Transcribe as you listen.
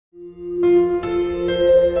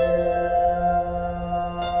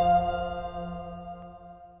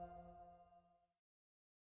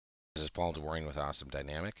Fall to Warring with Awesome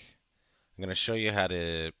Dynamic. I'm going to show you how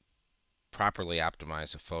to properly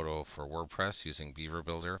optimize a photo for WordPress using Beaver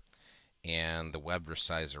Builder and the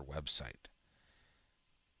Resizer website.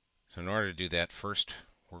 So in order to do that, first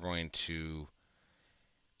we're going to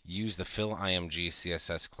use the fill img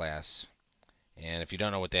CSS class. And if you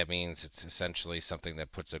don't know what that means, it's essentially something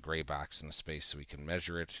that puts a gray box in a space so we can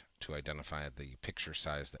measure it to identify the picture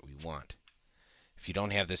size that we want. If you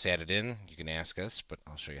don't have this added in, you can ask us, but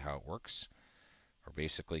I'll show you how it works. We're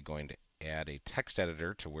basically going to add a text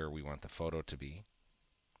editor to where we want the photo to be.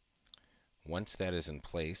 Once that is in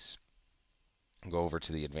place, go over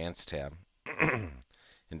to the Advanced tab. And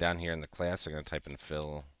down here in the class, I'm going to type in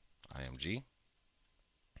fill img.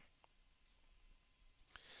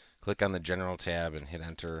 Click on the General tab and hit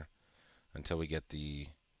Enter until we get the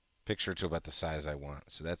picture to about the size I want.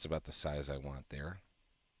 So that's about the size I want there.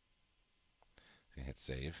 Hit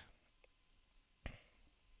Save.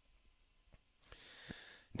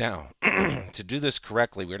 Now, to do this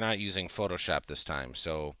correctly, we're not using Photoshop this time.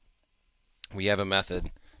 So we have a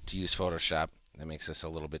method to use Photoshop that makes this a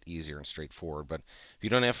little bit easier and straightforward. But if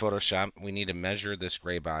you don't have Photoshop, we need to measure this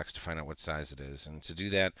gray box to find out what size it is. And to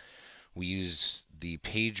do that, we use the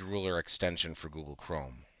Page Ruler extension for Google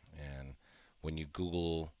Chrome. And when you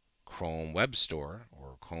Google Chrome Web Store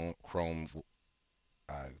or Chrome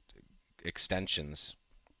extensions,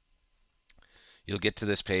 you'll get to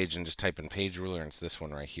this page and just type in Page Ruler, and it's this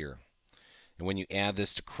one right here. And when you add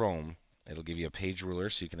this to Chrome, it'll give you a page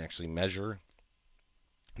ruler so you can actually measure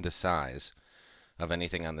the size of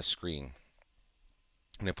anything on the screen.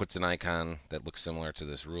 And it puts an icon that looks similar to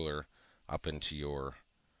this ruler up into your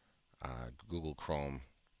Google Chrome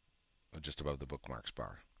just above the bookmarks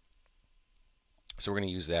bar. So we're going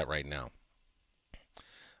to use that right now.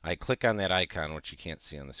 I click on that icon, which you can't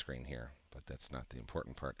see on the screen here, but that's not the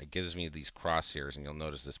important part. It gives me these crosshairs, and you'll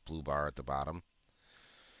notice this blue bar at the bottom.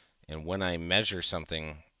 And when I measure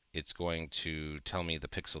something, it's going to tell me the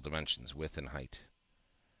pixel dimensions, width and height.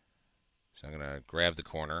 So I'm going to grab the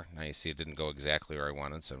corner. Now you see it didn't go exactly where I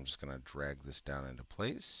wanted, so I'm just going to drag this down into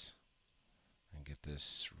place and get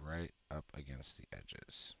this right up against the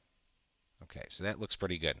edges. Okay, so that looks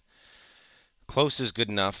pretty good. Close is good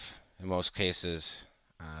enough in most cases.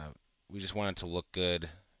 We just want it to look good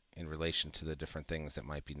in relation to the different things that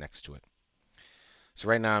might be next to it. So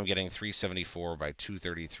right now I'm getting 374 by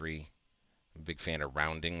 233. I'm a big fan of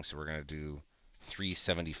rounding, so we're going to do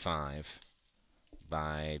 375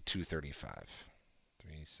 by 235.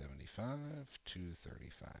 375,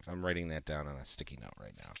 235. I'm writing that down on a sticky note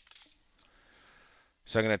right now.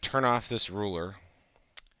 So I'm going to turn off this ruler,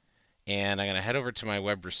 and I'm going to head over to my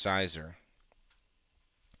Resizer.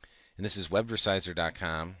 And this is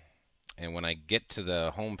webresizer.com. And when I get to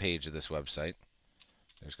the home page of this website,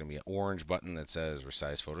 there's going to be an orange button that says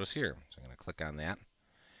Resize Photos here. So I'm going to click on that.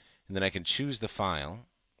 And then I can choose the file.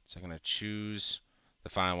 So I'm going to choose the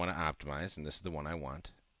file I want to optimize, and this is the one I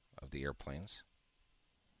want of the airplanes.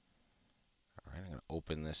 All right, I'm going to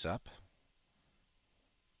open this up.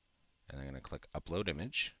 And I'm going to click Upload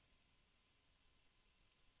Image.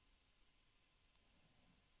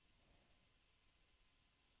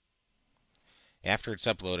 After it's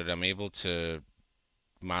uploaded, I'm able to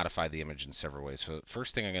modify the image in several ways. So the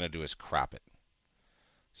first thing I'm going to do is crop it.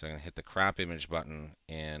 So I'm going to hit the crop image button,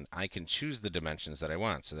 and I can choose the dimensions that I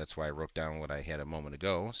want. So that's why I wrote down what I had a moment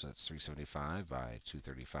ago. So it's 375 by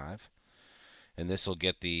 235. And this will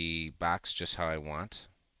get the box just how I want.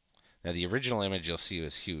 Now the original image you'll see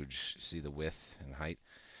is huge. You see the width and height.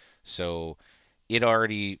 So it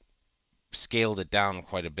already scaled it down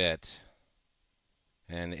quite a bit.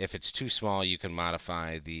 And if it's too small, you can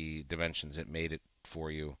modify the dimensions. It made it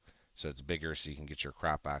for you so it's bigger so you can get your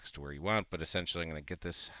crop box to where you want. But essentially, I'm going to get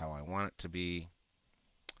this how I want it to be.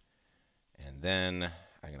 And then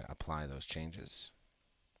I'm going to apply those changes.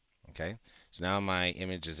 Okay, so now my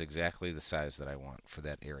image is exactly the size that I want for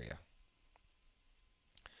that area.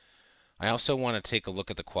 I also want to take a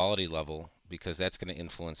look at the quality level because that's going to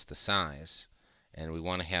influence the size. And we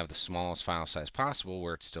want to have the smallest file size possible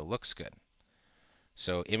where it still looks good.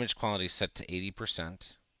 So image quality is set to 80%.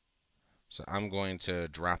 So I'm going to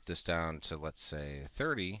drop this down to, let's say,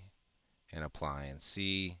 30 and apply and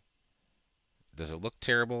see. Does it look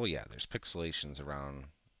terrible? Yeah, there's pixelation around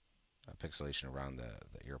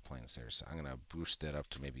the airplanes there. So I'm going to boost that up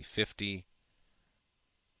to maybe 50.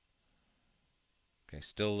 Okay,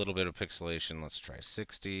 still a little bit of pixelation. Let's try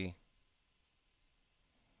 60.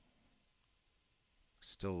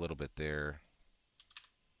 Still a little bit there.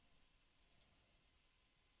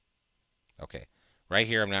 Okay, right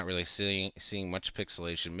here I'm not really seeing much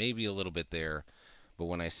pixelation, maybe a little bit there, but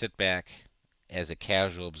when I sit back as a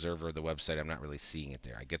casual observer of the website, I'm not really seeing it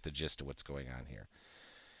there. I get the gist of what's going on here.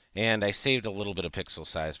 And I saved a little bit of pixel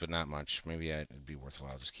size, but not much. Maybe it'd be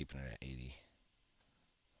worthwhile just keeping it at 80.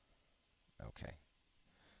 Okay.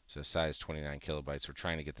 So size 29 kilobytes. We're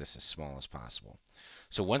trying to get this as small as possible.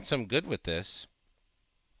 So once I'm good with this,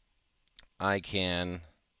 I can,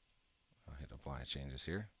 I'll hit apply changes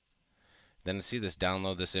here. Then see this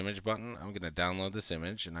download this image button. I'm going to download this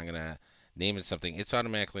image and I'm going to name it something. It's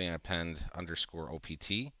automatically an append underscore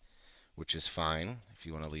OPT, which is fine if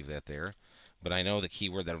you want to leave that there. But I know the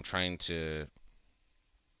keyword that I'm trying to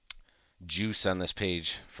juice on this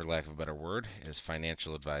page, for lack of a better word, is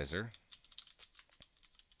financial advisor.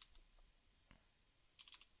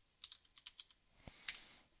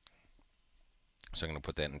 So I'm going to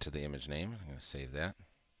put that into the image name. I'm going to save that.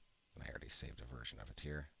 I already saved a version of it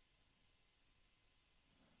here.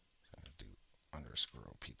 So I'm going to do underscore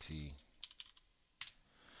OPT.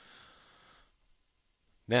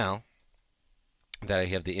 Now that I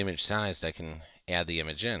have the image sized, I can add the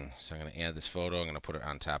image in. So I'm going to add this photo. I'm going to put it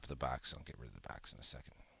on top of the box. I'll get rid of the box in a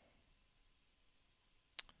second.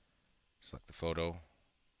 Select the photo.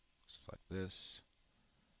 Select this.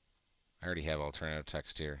 I already have alternative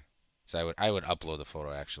text here. So I would upload the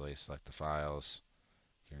photo actually. Select the files.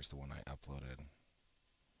 Here's the one I uploaded.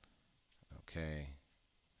 Okay.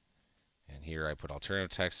 And here I put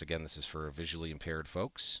alternative text. Again, this is for visually impaired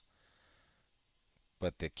folks.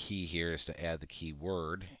 But the key here is to add the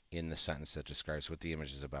keyword in the sentence that describes what the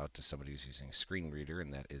image is about to somebody who's using a screen reader,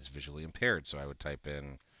 and that is visually impaired. So I would type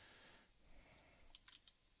in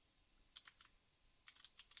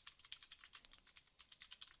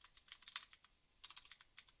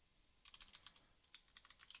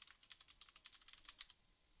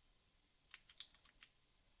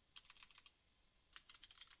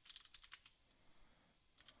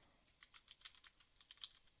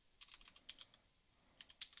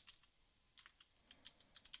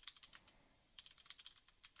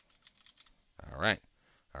all right.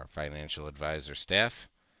 Our financial advisor staff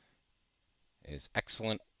is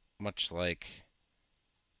excellent, much like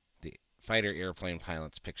the fighter airplane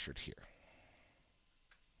pilots pictured here.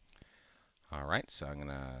 All right, so I'm going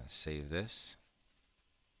to save this.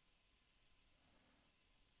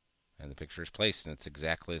 And the picture is placed, and it's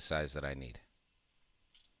exactly the size that I need.